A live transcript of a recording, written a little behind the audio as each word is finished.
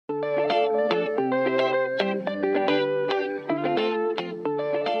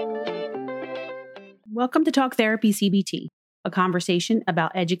Welcome to Talk Therapy CBT, a conversation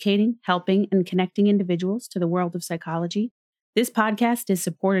about educating, helping, and connecting individuals to the world of psychology. This podcast is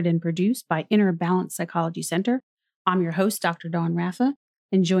supported and produced by Inner Balance Psychology Center. I'm your host, Dr. Dawn Raffa,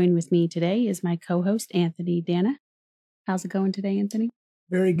 and joined with me today is my co-host, Anthony Dana. How's it going today, Anthony?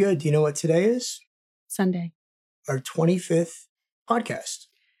 Very good. Do you know what today is? Sunday. Our 25th podcast.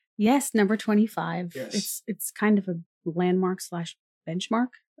 Yes, number 25. Yes. It's kind of a landmark / benchmark,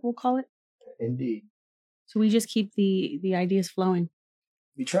 we'll call it. Indeed. So we just keep the ideas flowing.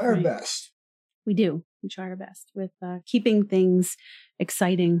 We try our best. We do. We try our best with keeping things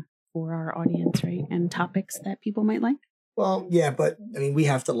exciting for our audience, right? And topics that people might like. Well, yeah, but I mean, we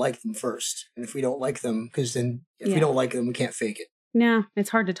have to like them first. And if we don't like them, because then if we don't like them, we can't fake it. No, it's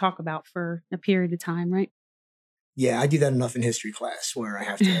hard to talk about for a period of time, right? Yeah, I do that enough in history class where I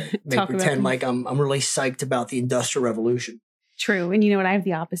have to make pretend like I'm really psyched about the Industrial Revolution. True. And you know what? I have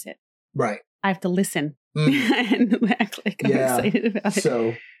the opposite. Right. I have to listen and act like I'm excited about it.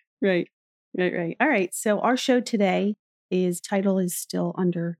 So, Right. All right. So our show today title is still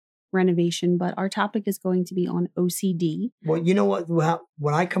under renovation, but our topic is going to be on OCD. Well, you know what?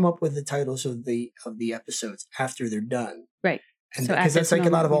 When I come up with the titles of the episodes after they're done, right? And because that's like a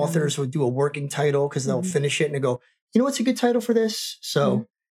lot of authors would do a working title because they'll finish it and they go, you know, what's a good title for this? So,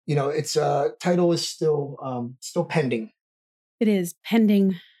 you know, its title is still pending. It is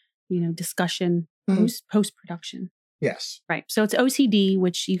pending, discussion, post-production. Yes. Right. So it's OCD,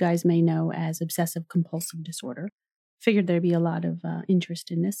 which you guys may know as obsessive compulsive disorder. Figured there'd be a lot of interest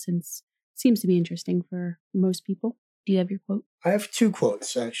in this since it seems to be interesting for most people. Do you have your quote? I have two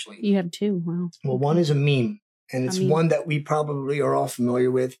quotes, actually. You have two? Wow. Well, one is a meme, and it's one that we probably are all familiar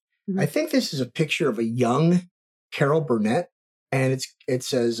with. Mm-hmm. I think this is a picture of a young Carol Burnett, and it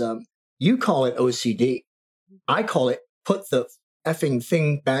says, you call it OCD. I call it put the effing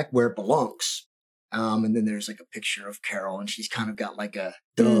thing back where it belongs. And then there's like a picture of Carol, and she's kind of got like a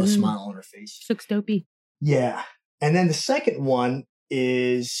smile on her face. She looks dopey. Yeah. And then the second one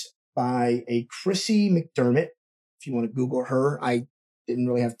is by a Chrissy McDermott. If you want to Google her, I didn't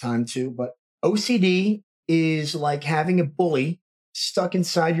really have time to, but OCD is like having a bully stuck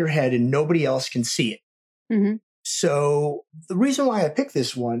inside your head and nobody else can see it. Mm-hmm. So the reason why I picked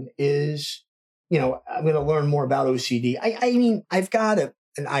this one is, I'm going to learn more about OCD. I mean, I've got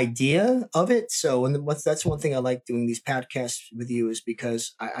an idea of it. So, that's one thing I like doing these podcasts with you is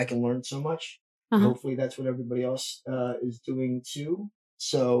because I can learn so much. Uh-huh. Hopefully that's what everybody else is doing too.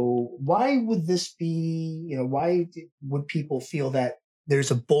 So why would this be, why would people feel that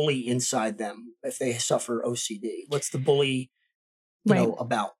there's a bully inside them if they suffer OCD? What's the bully,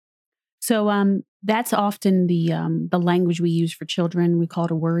 about? So that's often the language we use for children. We call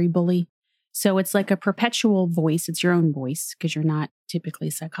it a worry bully. So it's like a perpetual voice. It's your own voice because you're not typically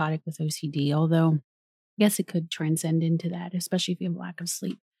psychotic with OCD, although I guess it could transcend into that, especially if you have lack of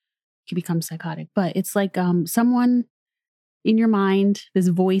sleep. You become psychotic. But it's like someone in your mind, this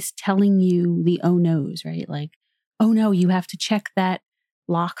voice telling you the oh no's, right? Like, oh no, you have to check that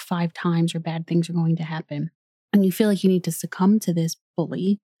lock 5 times or bad things are going to happen. And you feel like you need to succumb to this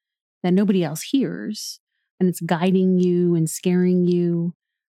bully that nobody else hears. And it's guiding you and scaring you.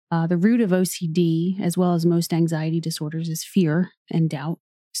 The root of OCD, as well as most anxiety disorders, is fear and doubt.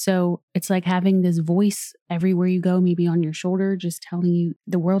 So it's like having this voice everywhere you go, maybe on your shoulder, just telling you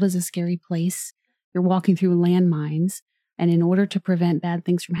the world is a scary place. You're walking through landmines. And in order to prevent bad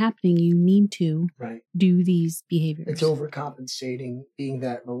things from happening, you need to do these behaviors. It's overcompensating, being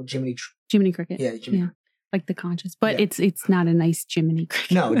that little Jiminy Cricket. Yeah, Jiminy. Yeah. Like the conscious. But it's not a nice Jiminy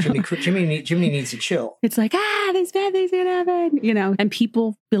Cricket. No, Jiminy needs to chill. It's like, there's bad things going to happen, And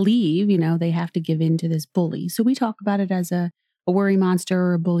people believe, they have to give in to this bully. So we talk about it as a worry monster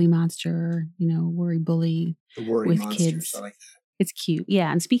or a bully monster, worry bully with kids. I like that. It's cute.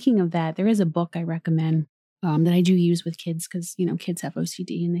 Yeah. And speaking of that, there is a book I recommend that I do use with kids because, kids have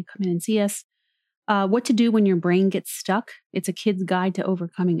OCD and they come in and see us. What to do when your brain gets stuck. It's a kid's guide to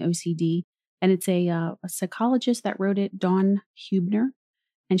overcoming OCD. And it's a psychologist that wrote it, Dawn Huebner.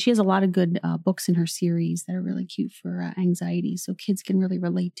 And she has a lot of good books in her series that are really cute for anxiety. So kids can really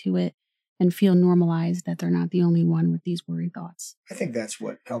relate to it and feel normalized that they're not the only one with these worried thoughts. I think that's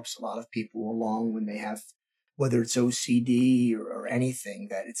what helps a lot of people along when they have, whether it's OCD or anything,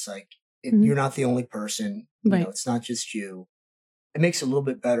 that it's like, you're not the only person. It's not just you. It makes it a little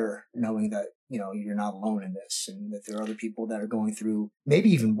bit better knowing that, you're not alone in this and that there are other people that are going through maybe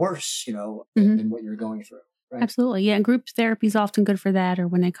even worse, than what you're going through. Right? Absolutely. Yeah. And group therapy is often good for that. Or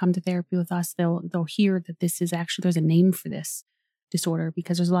when they come to therapy with us, they'll hear that this is actually, there's a name for this disorder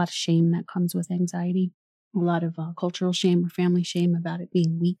because there's a lot of shame that comes with anxiety, a lot of cultural shame or family shame about it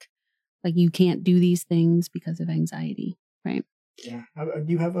being weak. Like you can't do these things because of anxiety, right? Yeah. Do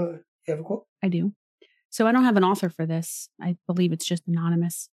you have a quote? I do. So I don't have an author for this. I believe it's just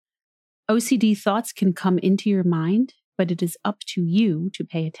anonymous. OCD thoughts can come into your mind, but it is up to you to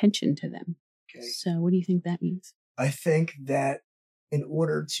pay attention to them. Okay. So what do you think that means? I think that in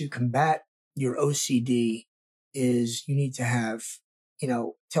order to combat your OCD is you need to have,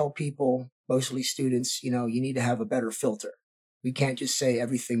 tell people, mostly students, you need to have a better filter. We can't just say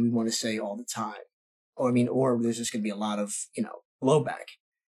everything we want to say all the time. Or there's just going to be a lot of, blowback.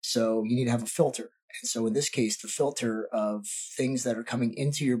 So you need to have a filter. And so in this case, the filter of things that are coming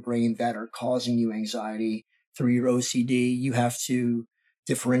into your brain that are causing you anxiety through your OCD, you have to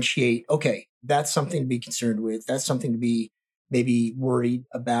differentiate. Okay, that's something to be concerned with. That's something to be maybe worried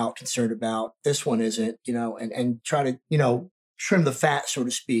about, concerned about. This one isn't, and try to, trim the fat, so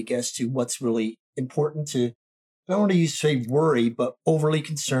to speak, as to what's really important to, I don't want to use say worry, but overly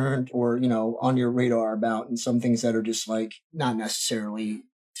concerned or, on your radar about, and some things that are just like not necessarily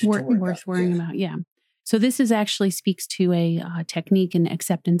worth worrying about. Yeah. So this actually speaks to a technique in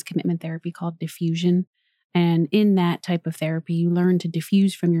acceptance commitment therapy called diffusion. And in that type of therapy, you learn to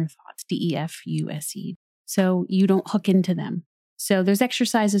diffuse from your thoughts, DEFUSE. So you don't hook into them. So there's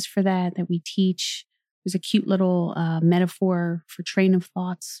exercises for that we teach. There's a cute little metaphor for train of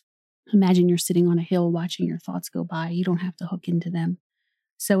thoughts. Imagine you're sitting on a hill watching your thoughts go by. You don't have to hook into them.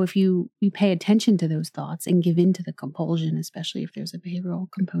 So if you pay attention to those thoughts and give in to the compulsion, especially if there's a behavioral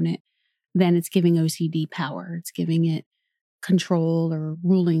component, then it's giving OCD power. It's giving it control or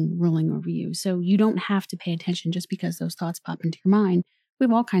ruling over you. So you don't have to pay attention just because those thoughts pop into your mind. We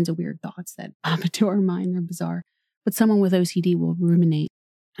have all kinds of weird thoughts that pop into our mind. They're bizarre. But someone with OCD will ruminate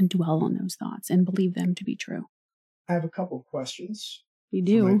and dwell on those thoughts and believe them to be true. I have a couple of questions. You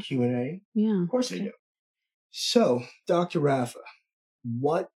do? For my Q&A. Yeah. Of course I do. So, Dr. Rafa,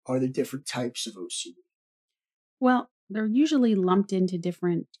 what are the different types of OCD? Well, they're usually lumped into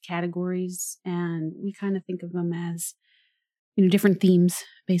different categories, and we kind of think of them as, different themes,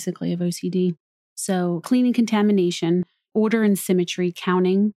 basically, of OCD. So cleaning, contamination, order and symmetry,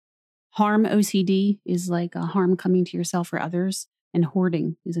 counting. Harm OCD is like a harm coming to yourself or others, and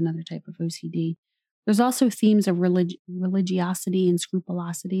hoarding is another type of OCD. There's also themes of religiosity and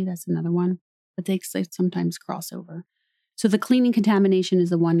scrupulosity. That's another one, but they sometimes cross over. So the cleaning contamination is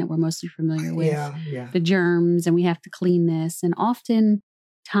the one that we're mostly familiar with. Yeah. The germs, and we have to clean this. And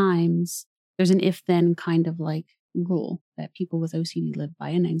oftentimes there's an if-then kind of like rule that people with OCD live by,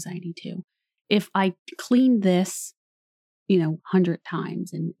 and anxiety too. If I clean this, 100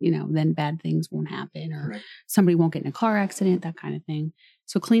 times and, then bad things won't happen, or right. Somebody won't get in a car accident, that kind of thing.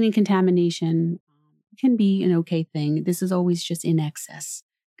 So cleaning contamination can be an okay thing. This is always just in excess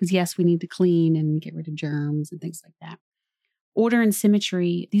because yes, we need to clean and get rid of germs and things like that. Order and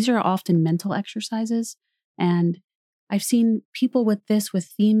symmetry, these are often mental exercises. And I've seen people with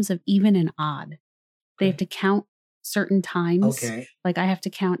themes of even and odd. They have to count certain times. Okay. Like I have to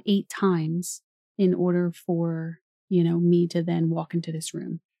count 8 times in order for, me to then walk into this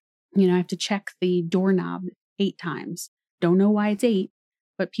room. I have to check the doorknob 8 times. Don't know why it's 8,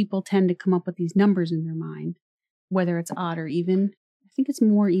 but people tend to come up with these numbers in their mind, whether it's odd or even. I think it's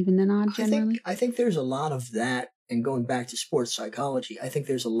more even than odd generally. I think there's a lot of that. And going back to sports psychology, I think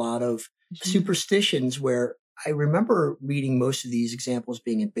there's a lot of superstitions where I remember reading most of these examples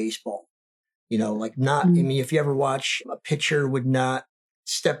being in baseball. If you ever watch, a pitcher would not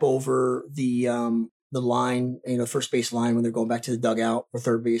step over the line, first base line when they're going back to the dugout, or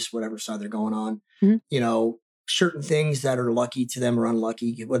third base, whatever side they're going on. Mm-hmm. Certain things that are lucky to them or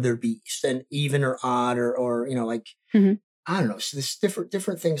unlucky, whether it be even or odd or Mm-hmm. I don't know. So there's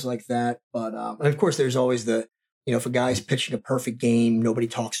different things like that. But and of course, there's always the, if a guy's pitching a perfect game, nobody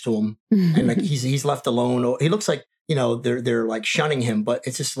talks to him, and like he's left alone. Or he looks like they're like shunning him, but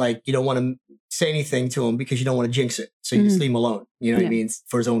it's just like you don't want to say anything to him because you don't want to jinx it, so you just leave him alone. What I mean,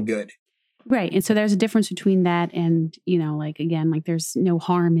 for his own good. Right. And so there's a difference between that and, there's no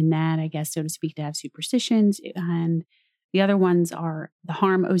harm in that, I guess, so to speak, to have superstitions. And the other ones are the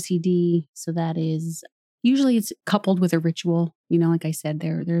harm OCD. So that is usually it's coupled with a ritual. Like I said,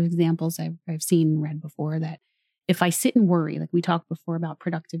 there's examples I've seen and read before that if I sit and worry, like we talked before about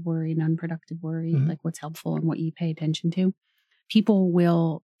productive worry and unproductive worry, like what's helpful and what you pay attention to, people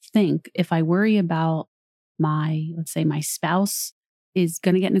will think if I worry about let's say my spouse is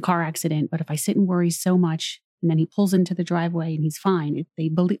going to get in a car accident, but if I sit and worry so much and then he pulls into the driveway and he's fine, if they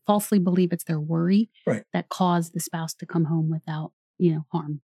falsely believe it's their worry that caused the spouse to come home without,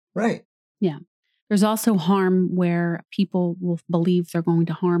 harm. Right. Yeah. There's also harm where people will believe they're going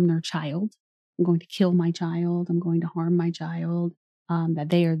to harm their child. I'm going to kill my child. I'm going to harm my child.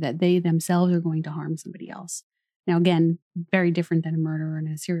 that they themselves are going to harm somebody else. Now, again, very different than a murderer and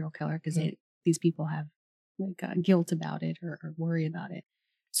a serial killer because these people have like guilt about it or worry about it.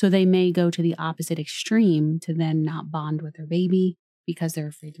 So they may go to the opposite extreme to then not bond with their baby because they're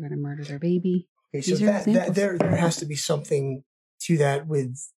afraid they're going to murder their baby. Okay, so that there has to be something to that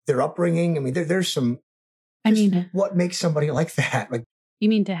with their upbringing. I mean, there's some. I mean, what makes somebody like that? Like, you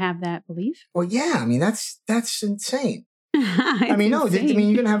mean to have that belief? Well, yeah. I mean, that's insane. I mean, no. I mean,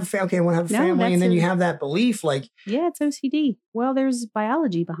 you're gonna have a family. Okay, I want to have a family, and then you have that belief. Like, yeah, it's OCD. Well, there's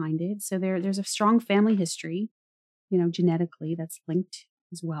biology behind it, so there's a strong family history, genetically that's linked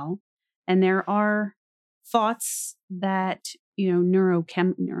as well, and there are thoughts that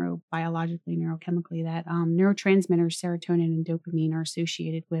neurobiologically, neurochemically, that neurotransmitters serotonin and dopamine are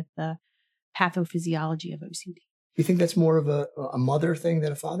associated with the pathophysiology of OCD. Do you think that's more of a mother thing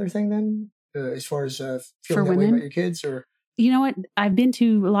than a father thing then, as far as feeling for that women? way about your kids? Or you know what? I've been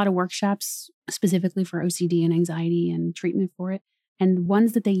to a lot of workshops specifically for OCD and anxiety and treatment for it. And the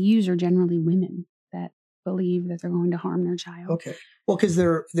ones that they use are generally women that believe that they're going to harm their child. Okay. Well, because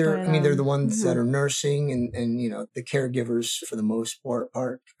they're the ones that are nursing and the caregivers for the most part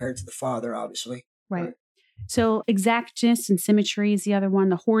compared to the father, obviously. Right. So exactness and symmetry is the other one.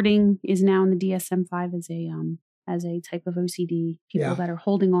 The hoarding is now in the DSM-5 as a type of OCD. People that are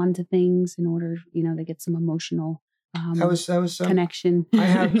holding on to things in order, they get some emotional connection. I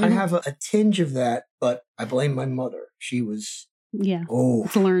have a tinge of that, but I blame my mother. She was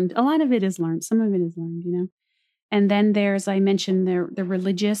it's learned. A lot of it is learned. Some of it is learned, And then there's, I mentioned the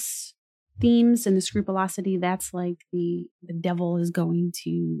religious themes and the scrupulosity. That's like the devil is going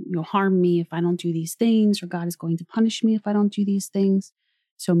to harm me if I don't do these things, or God is going to punish me if I don't do these things.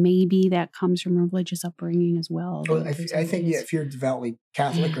 So maybe that comes from religious upbringing as well. Well, I think if you're devoutly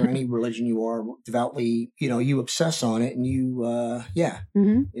Catholic or any religion you are devoutly, you obsess on it, and you,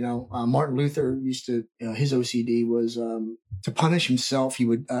 Martin Luther used to, his OCD was to punish himself. He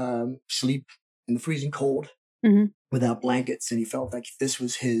would sleep in the freezing cold without blankets, and he felt like this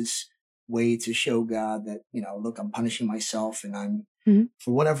was his way to show God that, look, I'm punishing myself, and I'm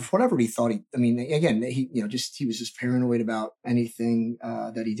for whatever he thought. He was just paranoid about anything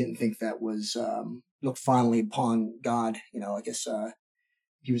that he didn't think that was looked fondly upon God. I guess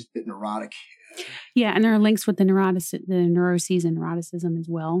he was a bit neurotic. Yeah, and there are links with the neuroses and neuroticism as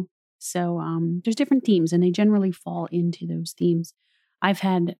well. So there's different themes, and they generally fall into those themes. I've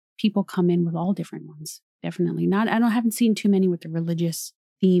had people come in with all different ones. Definitely not. I haven't seen too many with the religious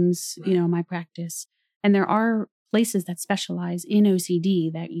themes, in my practice. And there are places that specialize in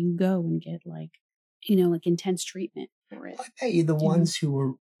OCD that you go and get like intense treatment for it. I bet you the ones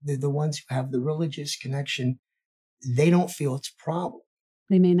who have the religious connection, they don't feel it's a problem.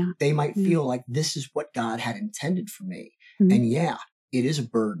 They may not. They might feel like this is what God had intended for me. And it is a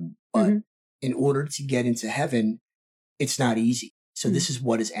burden, but in order to get into heaven, it's not easy. So this is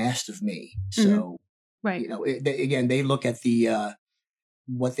what is asked of me. So, right. They look at the,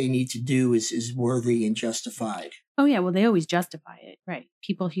 what they need to do is worthy and justified. Oh yeah, well they always justify it, right?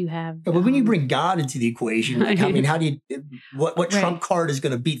 People who have. But when you bring God into the equation, how do you? What trump card is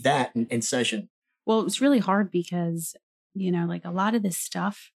going to beat that in session? Well, it's really hard because like a lot of this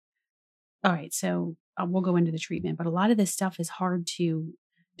stuff. All right, so we'll go into the treatment, but a lot of this stuff is hard to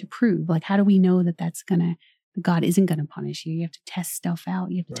prove. Like, how do we know that God isn't going to punish you? You have to test stuff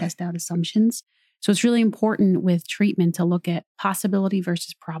out. You have to test out assumptions. So it's really important with treatment to look at possibility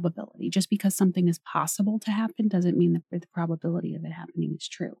versus probability. Just because something is possible to happen doesn't mean that the probability of it happening is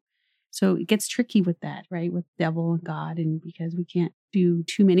true. So it gets tricky with that, right? With devil and God, and because we can't do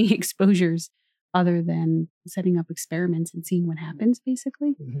too many exposures other than setting up experiments and seeing what happens,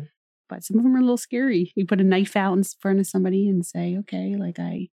 basically. But some of them are a little scary. You put a knife out in front of somebody and say, okay, like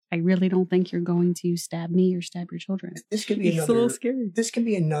I really don't think you're going to stab me or stab your children. This could be it's a little scary. This could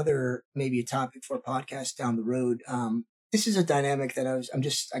be another, maybe a topic for a podcast down the road. This is a dynamic that I'm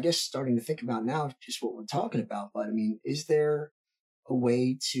just, I guess, starting to think about now, just what we're talking about. But I mean, is there a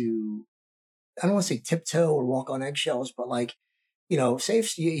way to, I don't want to say tiptoe or walk on eggshells, but like, say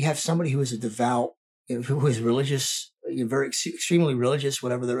if you have somebody who is a devout, who is religious, very extremely religious,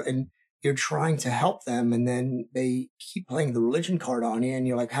 whatever and you're trying to help them, and then they keep playing the religion card on you, and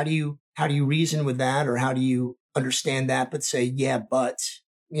you're like, how do you reason with that, or how do you understand that, but say, but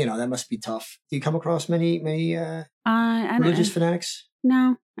that must be tough. Do you come across many religious fanatics?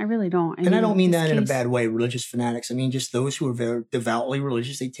 No, I really don't. I don't mean that in a bad way. Religious fanatics. I mean just those who are very devoutly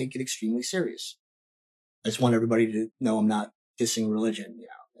religious. They take it extremely serious. I just want everybody to know I'm not dissing religion.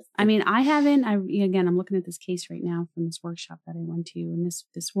 I mean, I haven't. I'm looking at this case right now from this workshop that I went to, and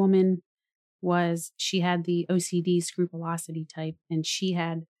this woman. was she had the OCD scrupulosity type, and she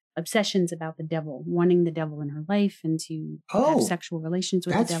had obsessions about the devil, wanting the devil in her life and to have sexual relations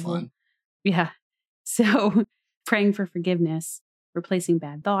with the devil. Fun. Yeah. So praying for forgiveness, replacing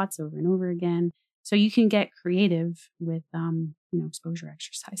bad thoughts over and over again. So you can get creative with, exposure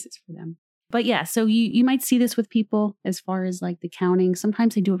exercises for them. But yeah, so you might see this with people as far as like the counting.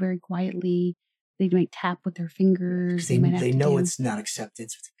 Sometimes they do it very quietly. They might tap with their fingers. They know it's not accepted.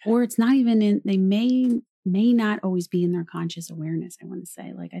 Or it's not even in, they may not always be in their conscious awareness, I want to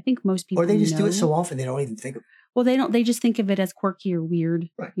say. Like, I think most people Or they just do it so often they don't even think of it. Well, they just think of it as quirky or weird,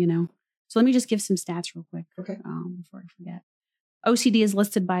 right. So let me just give some stats real quick. Okay. Before I forget. OCD is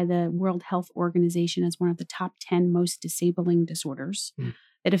listed by the World Health Organization as one of the top 10 most disabling disorders.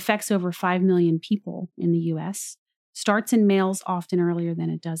 It affects over 5 million people in the U.S., starts in males often earlier than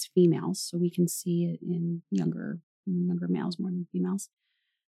it does females. So we can see it in younger males more than females.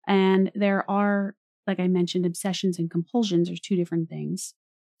 And there are, like I mentioned, obsessions and compulsions are two different things.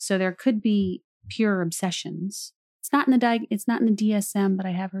 So there could be pure obsessions. It's not in the DSM, but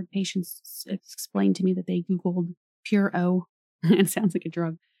I have heard patients explain to me that they Googled pure O. It sounds like a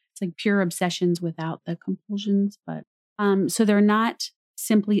drug. It's like pure obsessions without the compulsions. But so they're not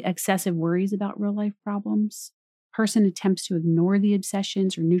simply excessive worries about real life problems. Person attempts to ignore the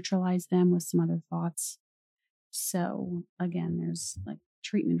obsessions or neutralize them with some other thoughts. So again, there's like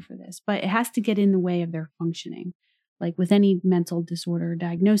treatment for this, but it has to get in the way of their functioning. Like with any mental disorder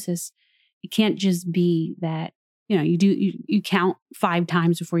diagnosis, it can't just be that, you count 5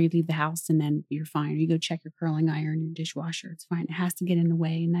 times before you leave the house and then you're fine. Or you go check your curling iron, your dishwasher, it's fine. It has to get in the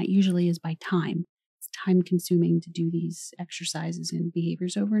way. And that usually is by time. It's time consuming to do these exercises and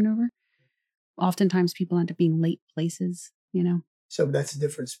behaviors over and over. Oftentimes people end up being late places, So that's the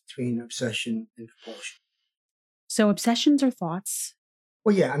difference between obsession and compulsion. So obsessions are thoughts.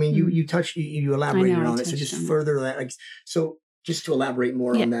 Well, yeah. I mean, you elaborated on it. So just further that, just to elaborate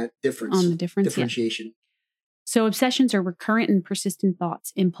more on that difference. On the difference. Differentiation. Yeah. So obsessions are recurrent and persistent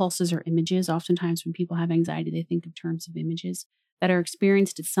thoughts, impulses, or images. Oftentimes when people have anxiety, they think of terms of images that are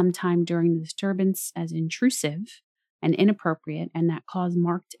experienced at some time during the disturbance as intrusive and inappropriate, and that cause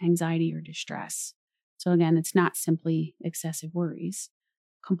marked anxiety or distress. So again, it's not simply excessive worries.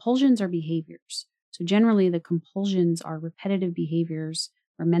 Compulsions are behaviors. So generally the compulsions are repetitive behaviors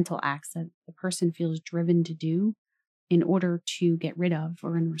or mental acts that the person feels driven to do in order to get rid of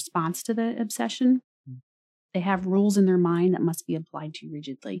or in response to the obsession. They have rules in their mind that must be applied to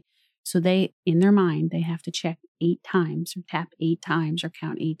rigidly. So in their mind, they have to check 8 times or tap 8 times or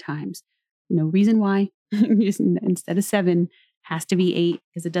count 8 times. No reason why. Just instead of 7, has to be 8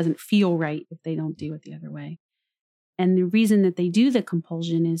 because it doesn't feel right if they don't do it the other way. And the reason that they do the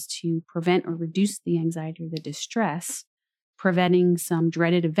compulsion is to prevent or reduce the anxiety or the distress, preventing some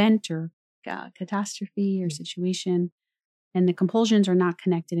dreaded event or catastrophe or situation. And the compulsions are not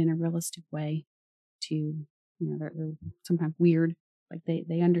connected in a realistic way to, they're sometimes weird. Like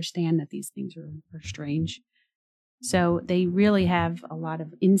they understand that these things are strange. So they really have a lot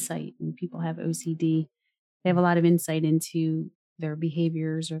of insight when people have OCD. They have a lot of insight into their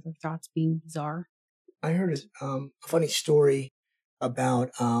behaviors or their thoughts being bizarre. I heard a funny story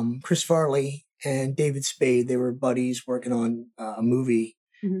about Chris Farley and David Spade. They were buddies working on a movie,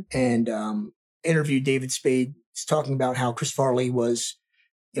 and interviewed David Spade. He's talking about how Chris Farley was,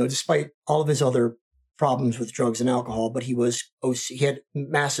 despite all of his other problems with drugs and alcohol, but he had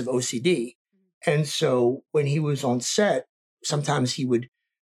massive OCD. And so when he was on set, sometimes he would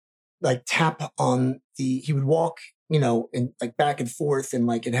like tap on he would walk, and like back and forth, and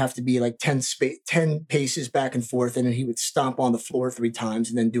like it'd have to be like 10 paces back and forth. And then he would stomp on the floor 3 times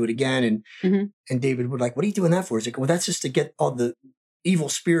and then do it again. And David would like, what are you doing that for? He's like, well, that's just to get all the evil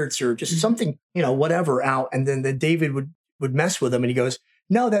spirits or just something, whatever out. And then David would mess with him and he goes,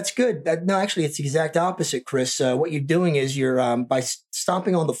 no, that's good. No, actually it's the exact opposite, Chris. What you're doing is you're, by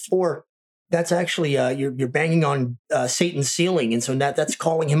stomping on the floor, that's actually, you're banging on Satan's ceiling. And so that's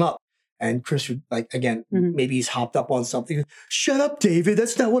calling him up. And Chris would maybe he's hopped up on something. Shut up, David.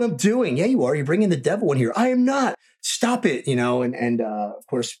 That's not what I'm doing. Yeah, you are. You're bringing the devil in here. I am not. Stop it. And of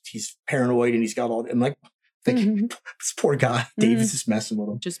course he's paranoid and he's got all, I'm like, thinking, this poor guy, David's just messing with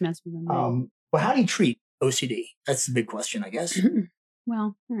him. Just messing with him. Well, how do you treat OCD? That's the big question, I guess.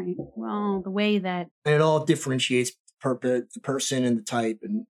 Well, all right. Well, the way that... And it all differentiates the person and the type.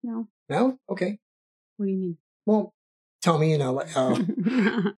 And No. No? Okay. What do you mean? Well, tell me,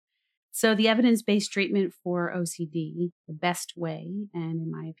 So the evidence-based treatment for OCD, the best way, and in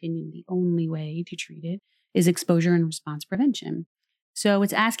my opinion, the only way to treat it, is exposure and response prevention. So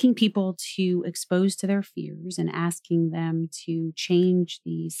it's asking people to expose to their fears and asking them to change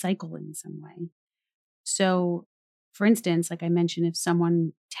the cycle in some way. So, for instance, like I mentioned, if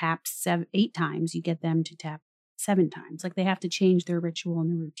someone taps 8 times, you get them to tap 7 times. Like they have to change their ritual and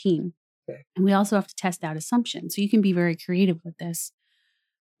their routine. Okay. And we also have to test out assumptions. So you can be very creative with this,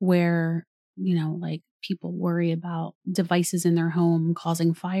 where, like people worry about devices in their home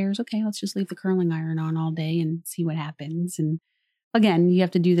causing fires. Okay, let's just leave the curling iron on all day and see what happens. And again, you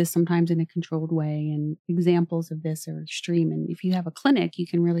have to do this sometimes in a controlled way. And examples of this are extreme. And if you have a clinic, you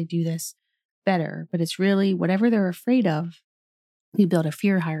can really do this better. But it's really whatever they're afraid of. You build a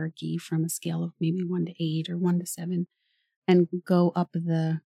fear hierarchy from a scale of maybe 1 to 8 or 1 to 7 and go up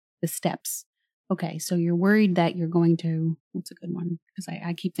the steps. Okay, so you're worried that you're going to, what's a good one? Because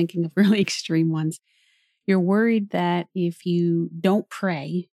I keep thinking of really extreme ones. You're worried that if you don't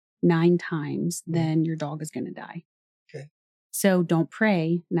pray 9 times, then your dog is going to die. Okay. So don't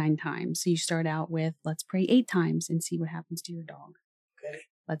pray 9 times. So you start out with, let's pray 8 times and see what happens to your dog. Okay.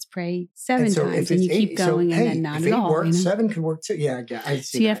 Let's pray 7 times and you keep going and then not if at 8 all. Works, 7 can work too. Yeah, I see.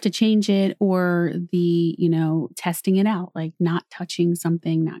 So you have to change it, or the, testing it out, like not touching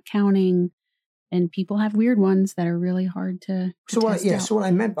something, not counting. And people have weird ones that are really hard to So test out. So what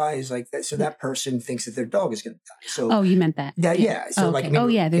I meant by is like that. So that person thinks that their dog is going to die. So you meant that? Yeah. So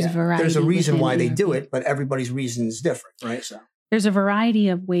okay. there's a variety. There's a reason why they do it, but everybody's reason is different, right? So there's a variety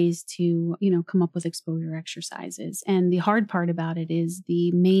of ways to come up with exposure exercises, and the hard part about it is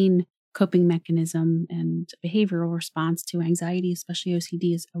the main coping mechanism and behavioral response to anxiety, especially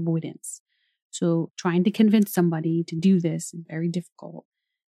OCD, is avoidance. So trying to convince somebody to do this is very difficult.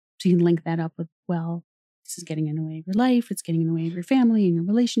 So you can link that up with, well, this is getting in the way of your life. It's getting in the way of your family and your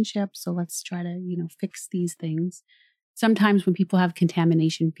relationship. So let's try to, fix these things. Sometimes when people have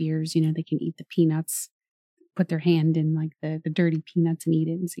contamination fears, they can eat the peanuts, put their hand in like the dirty peanuts and eat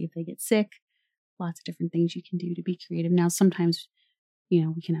it and see if they get sick. Lots of different things you can do to be creative. Now, sometimes,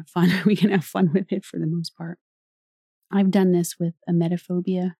 we can have fun. We can have fun with it for the most part. I've done this with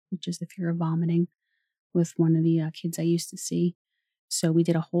emetophobia, which is the fear of vomiting, with one of the kids I used to see. So we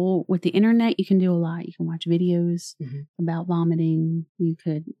did with the internet, you can do a lot. You can watch videos about vomiting. You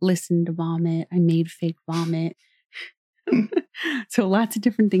could listen to vomit. I made fake vomit. So lots of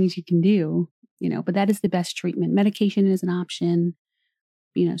different things you can do, but that is the best treatment. Medication is an option,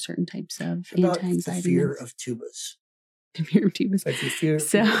 certain types of anti-anxiety. The fear of tubas. The fear of tubas. Like if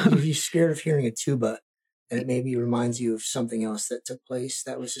you're scared of hearing a tuba and it maybe reminds you of something else that took place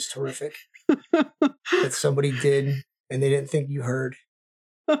that was just horrific that somebody did and they didn't think you heard.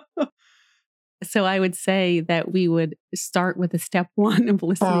 So I would say that we would start with a step 1 of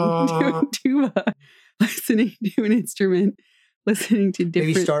listening to a tuba, listening to an instrument, listening to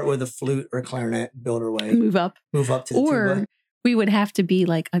different. Maybe start with a flute or a clarinet, build our way. Move up to the tuba. Or we would have to be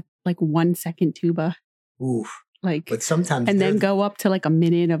like 1 second tuba. Ooh. But sometimes. And then go up to like a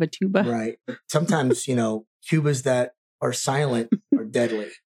minute of a tuba. Right. Sometimes, tubas that are silent are deadly.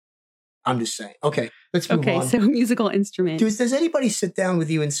 I'm just saying. Okay, let's move on. Okay, so musical instrument. Does anybody sit down with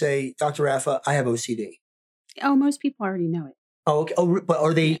you and say, Dr. Raffa, I have OCD? Oh, most people already know it. Oh, okay. Oh, but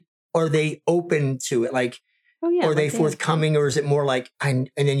are they open to it? Like, are they forthcoming, or is it more like, and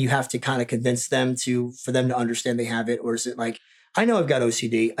then you have to kind of convince them for them to understand they have it? Or is it like, I know I've got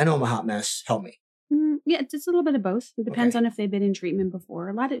OCD. I know I'm a hot mess. Help me. Yeah, it's a little bit of both. It depends on if they've been in treatment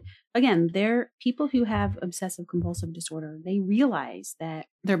before. They're people who have obsessive compulsive disorder. They realize that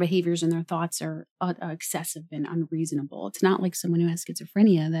their behaviors and their thoughts are excessive and unreasonable. It's not like someone who has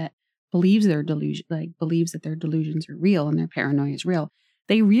schizophrenia that believes believes that their delusions are real and their paranoia is real.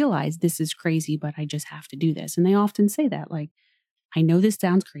 They realize this is crazy, but I just have to do this. And they often say that, like, I know this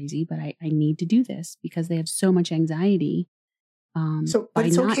sounds crazy, but I need to do this because they have so much anxiety. But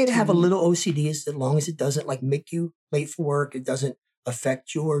it's okay to have a little OCD as long as it doesn't like make you late for work. It doesn't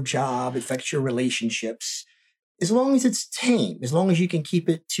affect your job, affect your relationships. As long as it's tame, as long as you can keep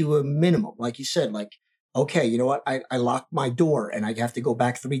it to a minimum. Like you said, like, okay, you know what? I locked my door and I have to go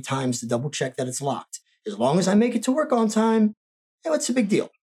back 3 times to double check that it's locked. As long as I make it to work on time, what's the big deal?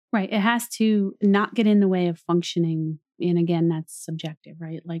 Right. It has to not get in the way of functioning. And again, that's subjective,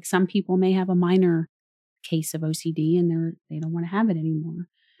 right? Like some people may have a minor case of OCD and they don't want to have it anymore.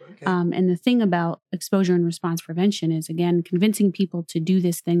 Okay. And the thing about exposure and response prevention is, again, convincing people to do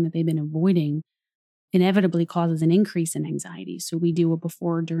this thing that they've been avoiding inevitably causes an increase in anxiety. So we do a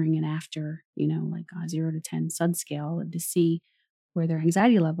before, during, and after, like a 0 to 10 SUD scale to see where their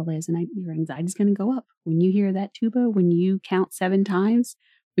anxiety level is. And your anxiety is going to go up. When you hear that tuba, when you count 7 times,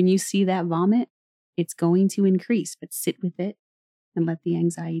 when you see that vomit, it's going to increase, but sit with it and let the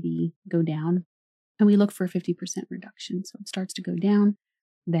anxiety go down. And we look for a 50% reduction. So it starts to go down.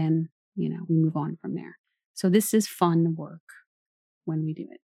 Then, we move on from there. So this is fun work when we do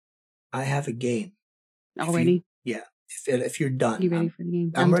it. I have a game. Already? If you're done. You ready for the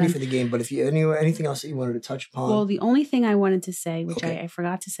game? I'm ready done. for the game. But if you anything else that you wanted to touch upon? Well, the only thing I wanted to say, which Okay. I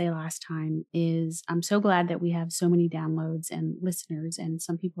forgot to say last time, is I'm so glad that we have so many downloads and listeners, and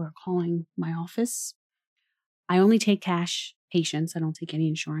some people are calling my office. I only take cash patients. I don't take any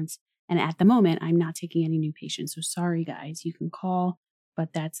insurance. And at the moment, I'm not taking any new patients. So sorry, guys. You can call,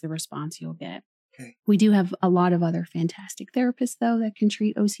 but that's the response you'll get. Okay. We do have a lot of other fantastic therapists, though, that can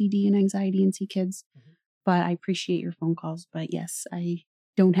treat OCD and anxiety and see kids. Mm-hmm. But I appreciate your phone calls. But yes, I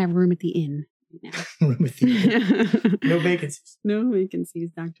don't have room at the inn right now. Room at the inn. No vacancies. No vacancies,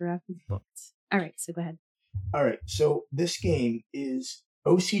 Dr. Raffin. All right, so go ahead. All right, so this game is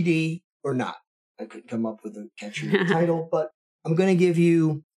OCD or not. I couldn't come up with a catchy title, but I'm going to give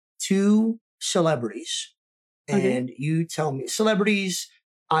you 2 celebrities. And you tell me, celebrities,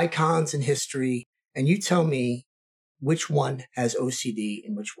 icons in history, and you tell me which one has OCD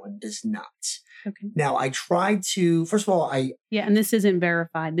and which one does not. Okay. Now, I tried to, first of all, Yeah, and this isn't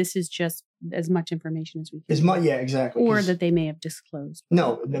verified. This is just as much information as we can. Yeah, exactly. Or that they may have disclosed.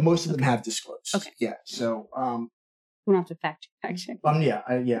 No, most of them have disclosed. Okay. Yeah, so. We don't have to fact check.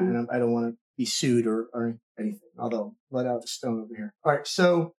 And I don't want to be sued or anything, although let out the stone over here. All right,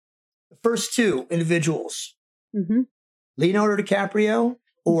 so the first 2 individuals, Leonardo DiCaprio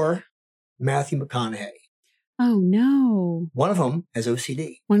or Matthew McConaughey. Oh, no. One of them has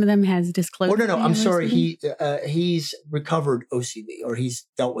OCD. One of them has disclosed. No, I'm sorry. He's recovered OCD, or he's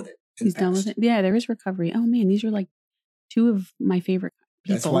dealt with it. He's done with it. Yeah, there is recovery. Oh, man, these are like 2 of my favorite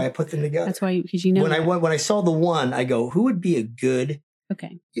people. That's why I put them together. That's why, because when I saw the one, I go, who would be a good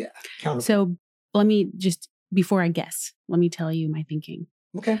counterpart? So let me just, before I guess, let me tell you my thinking.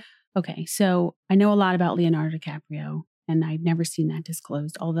 Okay, so I know a lot about Leonardo DiCaprio, and I've never seen that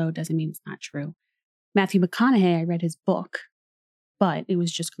disclosed, although it doesn't mean it's not true. Matthew McConaughey, I read his book, but it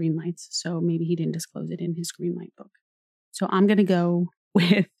was just green lights, so maybe he didn't disclose it in his green light book. So I'm going to go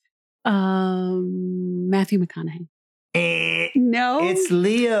with Matthew McConaughey. No, it's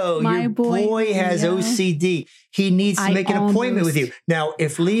Leo. My Your boy has Leo. OCD. He needs to make an appointment with you. Now,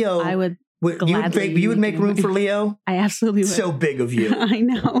 if Leo, I would you would make room for Leo? I absolutely would. So big of you. I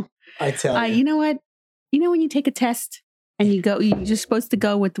know. I tell you. You know what? You know when you take a test and you're just supposed to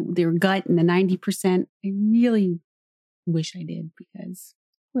go with your gut and the 90%? I really wish I did, because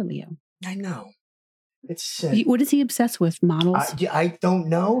we're Leo. I know. It's what is he obsessed with? Models? I don't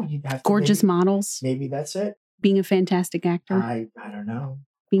know. You'd have to gorgeous models. Maybe that's it. Being a fantastic actor. I don't know.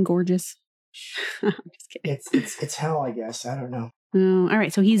 Being gorgeous. I'm just kidding. It's hell, I guess. I don't know. Oh, all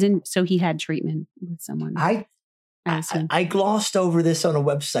right. So he had treatment with someone. I glossed over this on a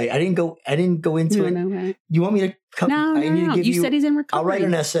website. I didn't go into it. Right? You want me to come? No. You said he's in recovery. I'll write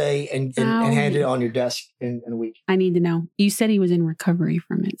an essay and hand it on your desk in a week. I need to know. You said he was in recovery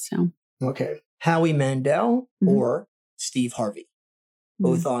from it. So okay. Howie Mandel or Steve Harvey,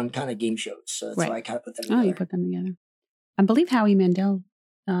 both on kind of game shows. So that's why I kind of put them together. Oh, you put them together. I believe Howie Mandel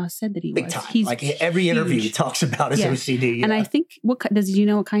said that he big was. time. He's like every interview he talks about his OCD. Yeah. And I think did you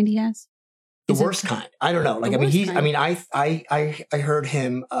know what kind he has? The worst kind. I don't know. Like I heard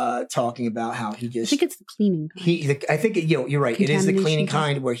him talking about how he just. I think it's the cleaning kind. I think you're right. It is the cleaning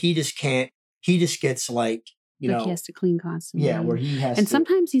kind where he just can't. He just gets like. He has to clean constantly. Yeah, where he has. And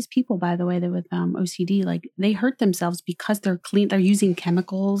sometimes these people, by the way, that with OCD, like they hurt themselves because they're clean. They're using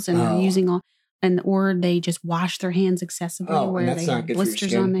chemicals and they're using or they just wash their hands excessively, where they have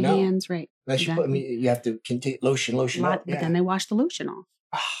blisters on the hands. Right. Exactly. You have to lotion off. But then they wash the lotion off.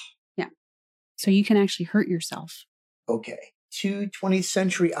 Yeah. So you can actually hurt yourself. Okay. 2 20th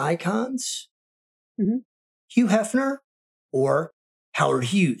century icons: Hugh Hefner or Howard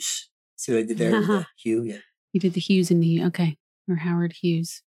Hughes. See what I did there? Hugh. Yeah. You did the Hughes and or Howard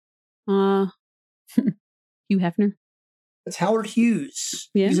Hughes. Hugh Hefner. It's Howard Hughes.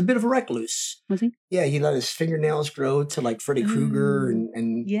 Yeah. He's a bit of a recluse. Was he? Yeah, he let his fingernails grow to like Freddy Krueger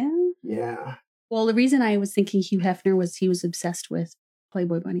and yeah. Well, the reason I was thinking Hugh Hefner was he was obsessed with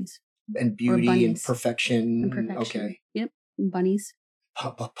Playboy bunnies. And beauty and perfection. Okay. Yep. Bunnies.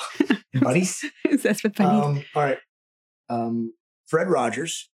 Bunnies? Obsessed with bunnies. All right. Fred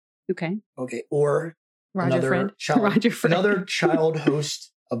Rogers. Okay. Or Roger Fred. Another child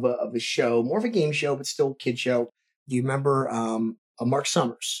host of a show, more of a game show, but still kid show. Do you remember Mark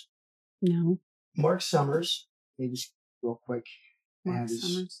Summers? No. Mark Summers. Let me just real quick. Mark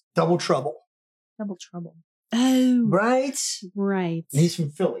Summers. Double Trouble. Double Trouble. Oh. Right. Right. And he's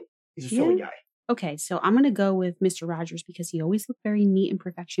from Philly. He's a Philly guy. Okay, so I'm going to go with Mr. Rogers because he always looked very neat and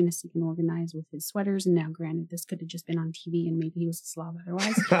perfectionistic and organized with his sweaters. And now, granted, this could have just been on TV and maybe he was a slob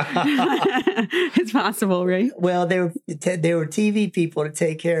otherwise. It's possible, right? Well, they were TV people to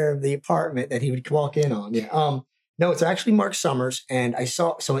take care of the apartment that he would walk in on. Yeah. No, it's actually Mark Summers. And I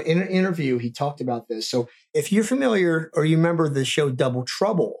saw, so in an interview, he talked about this. So if you're familiar or you remember the show Double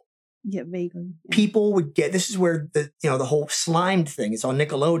Trouble, Yeah, vaguely. Yeah. people would get, this is where the whole slimed thing is on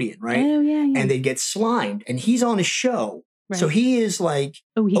Nickelodeon, right? Oh, yeah, yeah. And they'd get slimed and he's on a show. Right. So he is like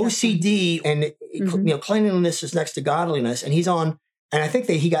he got OCD and Mhm. cleanliness is next to godliness. And he's on, and I think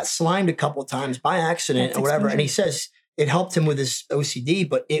that he got slimed a couple of times by accident That's or whatever. And he exposure. says it helped him with his OCD,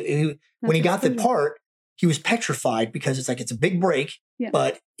 but when That's he got the exposure. part, he was petrified because it's like, it's a big break, Yeah.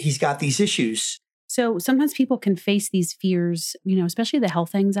 but he's got these issues. So sometimes people can face these fears, especially the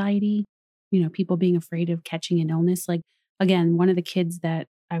health anxiety, people being afraid of catching an illness. Like, again, one of the kids that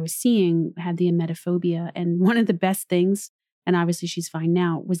I was seeing had the emetophobia. And one of the best things, and obviously she's fine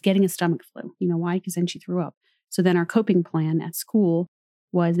now, was getting a stomach flu. You know why? Because then she threw up. So then our coping plan at school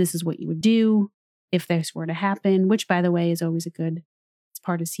was this is what you would do if this were to happen, which, by the way, is always it's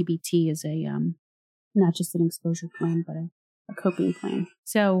part of CBT is not just an exposure plan, but a coping plan.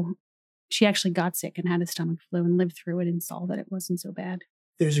 So she actually got sick and had a stomach flu and lived through it and saw that it wasn't so bad.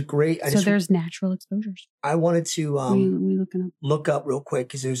 There's a great, There's natural exposures. I wanted to we looking up. look up real quick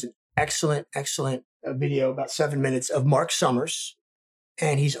because there's an excellent video, about 7 minutes of Mark Summers.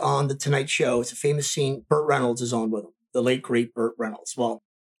 And he's on The Tonight Show. It's a famous scene. Burt Reynolds is on with him, the late, great Burt Reynolds. Well,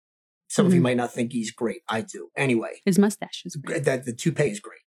 some of you might not think he's great. I do. Anyway. His mustache is great. The toupee is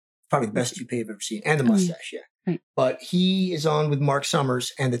great. Probably the best toupee I've ever seen. And the mustache, yeah. Right. But he is on with Mark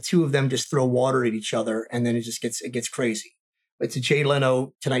Summers, and the two of them just throw water at each other, and then it gets crazy. It's a Jay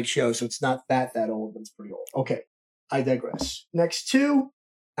Leno Tonight Show, so it's not that old, but it's pretty old. Okay, I digress. Next two,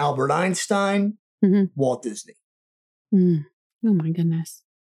 Albert Einstein, Walt Disney. Mm. Oh my goodness.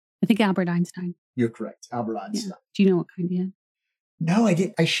 I think Albert Einstein. You're correct, Albert Einstein. Yeah. Do you know what kind he had? No, I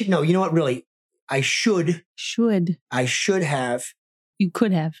didn't. I should know. You know what? Really, I should. I should have. You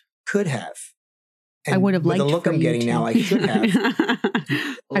could have. Could have. And I would have liked the look for I'm you getting to. now. I should have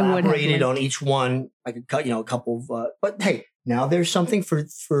elaborated liked. on each one. I could cut, a couple of. But hey, now there's something for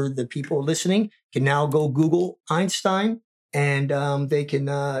the people listening. Can now go Google Einstein, and they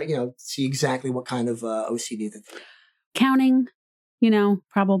can see exactly what kind of OCD that. Counting.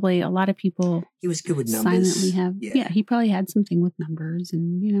 Probably a lot of people. He was good with numbers. Silently have. Yeah, he probably had something with numbers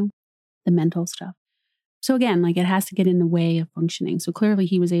and the mental stuff. So again, it has to get in the way of functioning. So clearly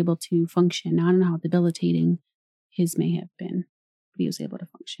he was able to function. Now, I don't know how debilitating his may have been, but he was able to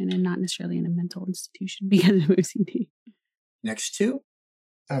function and not necessarily in a mental institution because of OCD. Next two,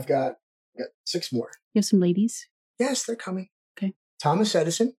 I've got 6 more. You have some ladies? Yes, they're coming. Okay. Thomas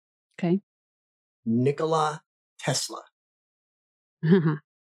Edison. Okay. Nikola Tesla.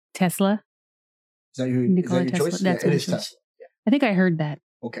 Tesla? Is that your choice? That's it is Tesla. Yeah. I think I heard that.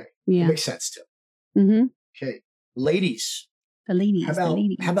 Okay. Yeah. It makes sense too. Mm-hmm. Okay. Ladies. The ladies.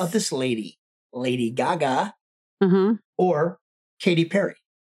 How about this lady? Lady Gaga Uh-huh. or Katy Perry?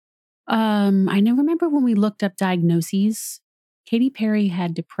 I now remember when we looked up diagnoses. Katy Perry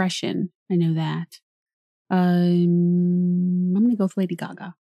had depression. I know that. I'm going to go with Lady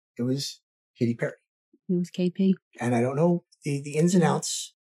Gaga. It was Katy Perry. It was KP. And I don't know the ins and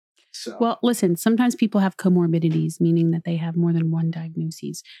outs. So. Well, listen, sometimes people have comorbidities, meaning that they have more than one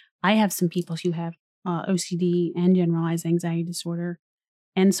diagnosis. I have some people who have OCD and generalized anxiety disorder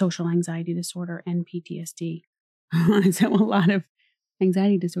and social anxiety disorder and PTSD. So a lot of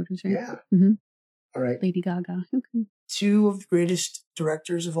anxiety disorders, right? Yeah. Mm-hmm. All right. Lady Gaga. Okay. 2 of the greatest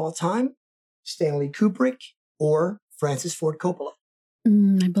directors of all time, Stanley Kubrick or Francis Ford Coppola.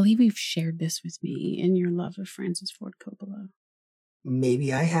 I believe you've shared this with me in your love of Francis Ford Coppola.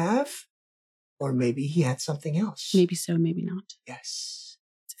 Maybe I have, or maybe he had something else. Maybe so, maybe not. Yes.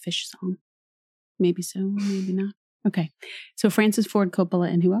 It's a Fish song. Maybe so, maybe not. Okay. So Francis Ford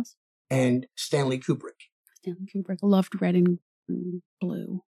Coppola and who else? And Stanley Kubrick. Stanley Kubrick. Loved red and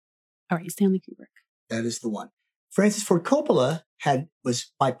blue. All right, Stanley Kubrick. That is the one. Francis Ford Coppola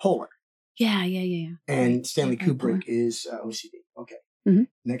was bipolar. Yeah. And Right. Stanley Bipolar. Kubrick is OCD. Okay. Mhm.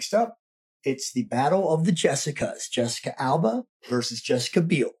 Next up, it's the Battle of the Jessicas. Jessica Alba versus Jessica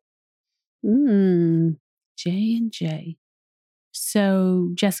Biel. J&J.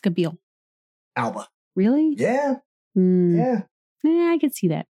 So Jessica Biel. Alba. Really? Yeah. Yeah. Yeah. I could see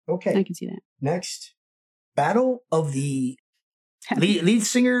that. Okay. I could see that. Next, Battle of the lead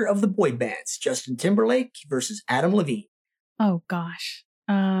singer of the boy bands. Justin Timberlake versus Adam Levine. Oh, gosh.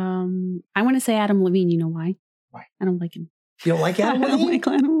 I want to say Adam Levine. You know why? Why? I don't like him. You don't like Adam I don't Levine? like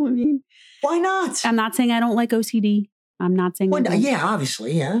Adam Levine. Why not? I'm not saying I don't like OCD. I'm not saying Well, I don't, yeah,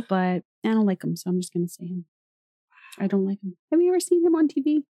 obviously, yeah. but I don't like him, so I'm just going to say him. I don't like him. Have you ever seen him on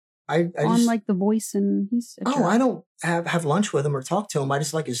TV? I On just, like The Voice, and he's a jerk. I don't have lunch with him or talk to him. I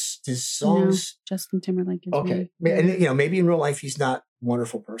just like his songs. No, Justin Timberlake is Okay. weird. And, maybe in real life he's not a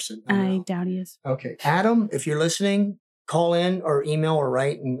wonderful person. I don't I know. doubt he is. Okay. Adam, if you're listening, call in or email or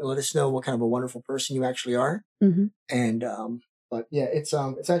write and let us know what kind of a wonderful person you actually are. Mm-hmm. And, but yeah, it's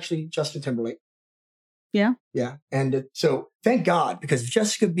actually Justin Timberlake. Yeah. Yeah. And so thank God, because if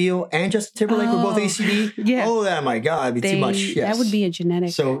Jessica Biel and Justin Timberlake were both ACD, Yeah. oh my God, it'd be too much. Yes. That would be a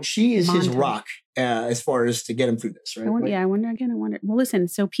genetic. So she is his montage. rock as far as to get him through this, right? I wonder. Well, listen,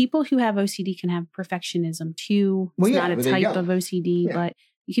 so people who have OCD can have perfectionism too. It's not a well, there you type go. of OCD, Yeah. but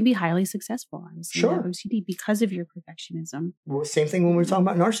you can be highly successful. Obviously, Sure. with OCD because of your perfectionism. Well, same thing when we were talking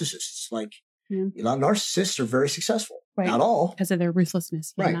about narcissists. Like, Yeah. a lot of narcissists are very successful. Right. Not all. Because of their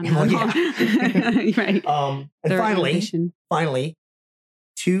ruthlessness. Right. Not Well, all. yeah. Right. And Their finally, innovation.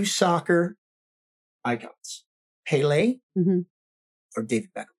 2 soccer icons. Pele Mhm. or David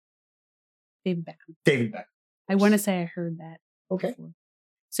Beckham? David Beckham. David Beckham. I want to say I heard that. Okay. Before.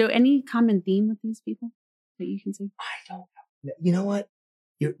 So any common theme with these people that you can see? I don't know. You know what?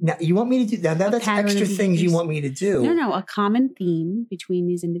 You want me to do that? That's pattern extra of things you behaviors. want me to do. No. A common theme between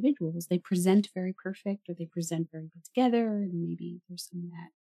these individuals. They present very perfect or they present very put together. And maybe there's some of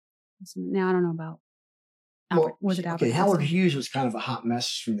that. Now, I don't know about Albert. Was it Albert? Okay, Howard Einstein? Hughes was kind of a hot mess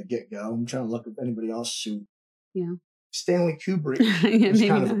from the get-go. I'm trying to look at anybody else who... Yeah. Stanley Kubrick Yeah, was maybe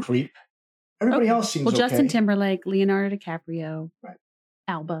kind of a not. creep. Everybody Okay. else seems Well, okay. Justin Timberlake, Leonardo DiCaprio, Right.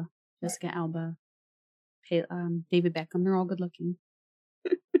 Alba, Jessica Alba, David Beckham. They're all good looking.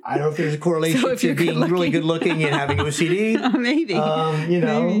 I don't know if there's a correlation So if to you're being good really looking- good looking and having OCD. Maybe. Maybe Maybe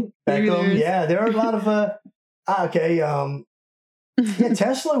Beckham. there's- Yeah, there are a lot of. Okay. Yeah,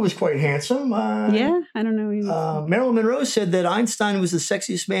 Tesla was quite handsome. Yeah, I don't know. Marilyn Monroe said that Einstein was the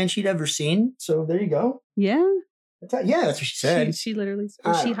sexiest man she'd ever seen. So there you go. Yeah. Yeah, that's what she said. She literally.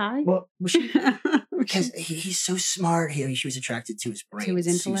 Was she high? Well, was she? Because he's so smart. She was attracted to his brain. To his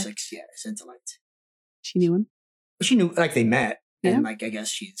She was intellect? like, yeah, his intellect. She knew him. She knew, like they met. Yeah. And like, I guess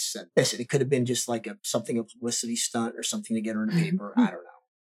she said, listen, it could have been just like a publicity stunt or something to get her in the paper. I don't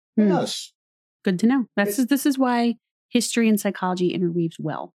know. Who knows? Good to know. This is why history and psychology interweaves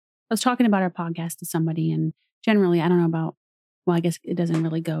well. I was talking about our podcast to somebody, and generally, I don't know about, well, I guess it doesn't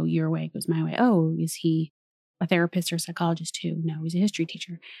really go your way, it goes my way. Oh, is he a therapist or a psychologist too? No, he's a history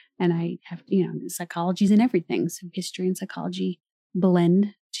teacher. And I have, psychology's in everything. So history and psychology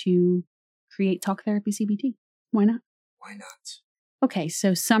blend to create talk therapy CBT. Why not? Why not? Okay,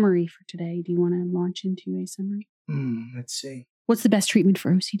 so summary for today. Do you want to launch into a summary? Let's see. What's the best treatment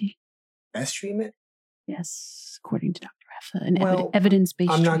for OCD? Best treatment? Yes, according to Dr. F, an Well, evidence-based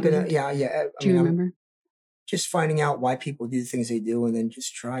I'm not treatment. going to, yeah. Do you remember? Just finding out why people do the things they do and then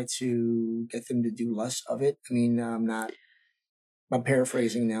just try to get them to do less of it. I mean, I'm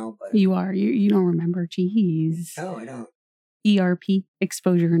paraphrasing now, but. You are. You don't remember. Jeez. No, I don't. ERP,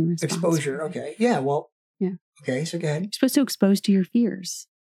 exposure and response. Exposure. Okay. Yeah. Well. Yeah. Okay. So go ahead. You're supposed to expose to your fears,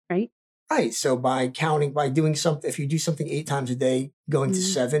 right? Right. So by doing something, if you do something 8 times a day, going to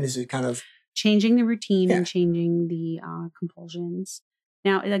 7, is it kind of changing the routine and changing the compulsions?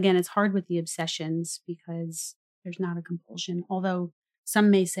 Now, again, it's hard with the obsessions because there's not a compulsion. Although some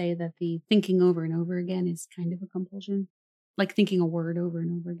may say that the thinking over and over again is kind of a compulsion, like thinking a word over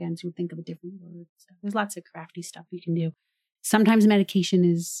and over again. So you think of a different word. So there's lots of crafty stuff you can do. Sometimes medication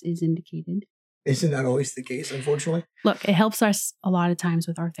is indicated. Isn't that always the case, unfortunately? Look, it helps us a lot of times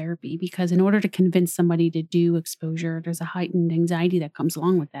with our therapy because in order to convince somebody to do exposure, there's a heightened anxiety that comes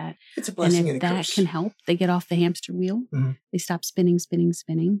along with that. It's a blessing and if a that curse. can help, they get off the hamster wheel. Mm-hmm. They stop spinning.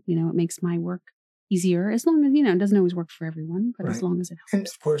 It makes my work easier as long as, it doesn't always work for everyone, but as long as it helps. And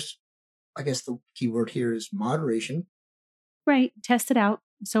of course, I guess the key word here is moderation. Right. Test it out.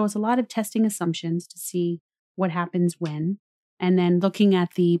 So it's a lot of testing assumptions to see what happens when, and then looking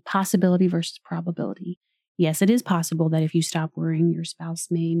at the possibility versus probability. Yes, it is possible that if you stop worrying, your spouse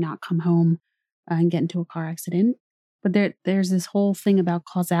may not come home and get into a car accident. But there's this whole thing about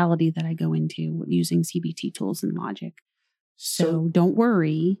causality that I go into using CBT tools and logic. So don't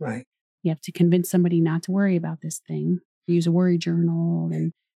worry. Right. You have to convince somebody not to worry about this thing. Use a worry journal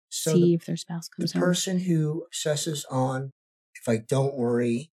and see if their spouse comes home. The person who obsesses on, if I don't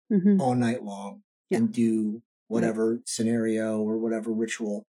worry all night long and do whatever scenario or whatever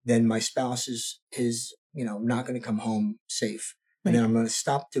ritual, then my spouse is not going to come home safe. And then I'm going to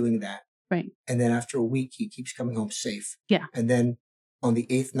stop doing that. Right. And then after a week, he keeps coming home safe. Yeah. And then on the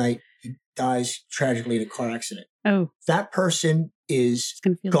 8th night, he dies tragically in a car accident. Oh. That person is It's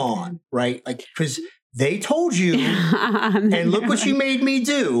gonna feel gone, right? Like, because they told you, and look what you made me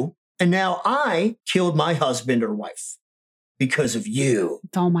do. And now I killed my husband or wife because of you.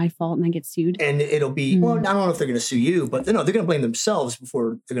 It's all my fault and I get sued. And it'll be, well, I don't know if they're going to sue you, but no, they're going to blame themselves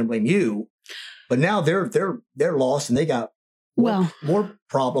before they're going to blame you. But now they're lost and they got more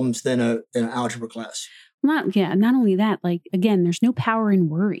problems than an algebra class. Not only that, like, again, there's no power in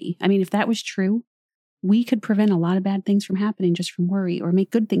worry. I mean, if that was true, we could prevent a lot of bad things from happening just from worry, or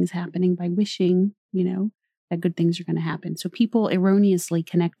make good things happening by wishing, that good things are going to happen. So people erroneously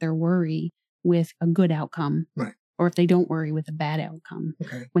connect their worry with a good outcome. Right. Or if they don't worry, with a bad outcome.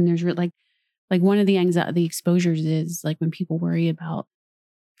 Okay. When there's like one of the exposures is like when people worry about,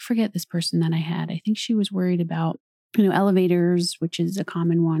 I forget this person that I had. I think she was worried about, elevators, which is a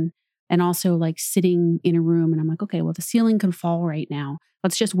common one. And also like sitting in a room and I'm like, okay, well, the ceiling could fall right now.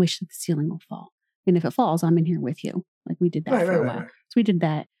 Let's just wish that the ceiling will fall. And if it falls, I'm in here with you. Like we did that for a while. Right. So we did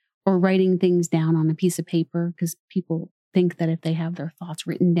that. Or writing things down on a piece of paper, because people think that if they have their thoughts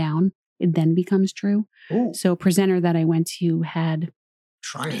written down, it then becomes true. Ooh. So a presenter that I went to had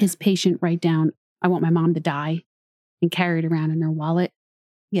his patient write down, I want my mom to die, and carry it around in their wallet.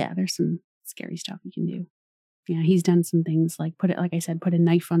 Yeah, there's some scary stuff you can do. Yeah, he's done some things like put a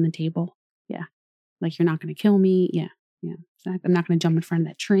knife on the table. Yeah. Like, you're not going to kill me. Yeah. Yeah. So I'm not going to jump in front of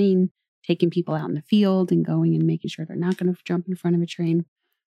that train, taking people out in the field and going and making sure they're not going to jump in front of a train.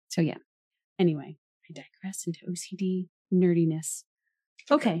 So yeah. Anyway, I digress into OCD nerdiness.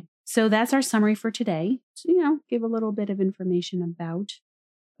 Okay. So that's our summary for today. So, give a little bit of information about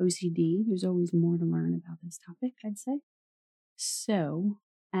OCD. There's always more to learn about this topic, I'd say. So,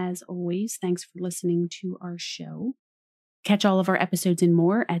 as always, thanks for listening to our show. Catch all of our episodes and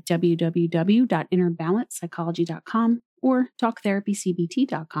more at www.innerbalancepsychology.com or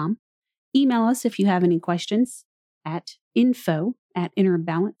talktherapycbt.com. Email us if you have any questions at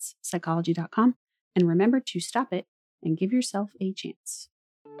info@innerbalancepsychology.com. And remember to stop it and give yourself a chance.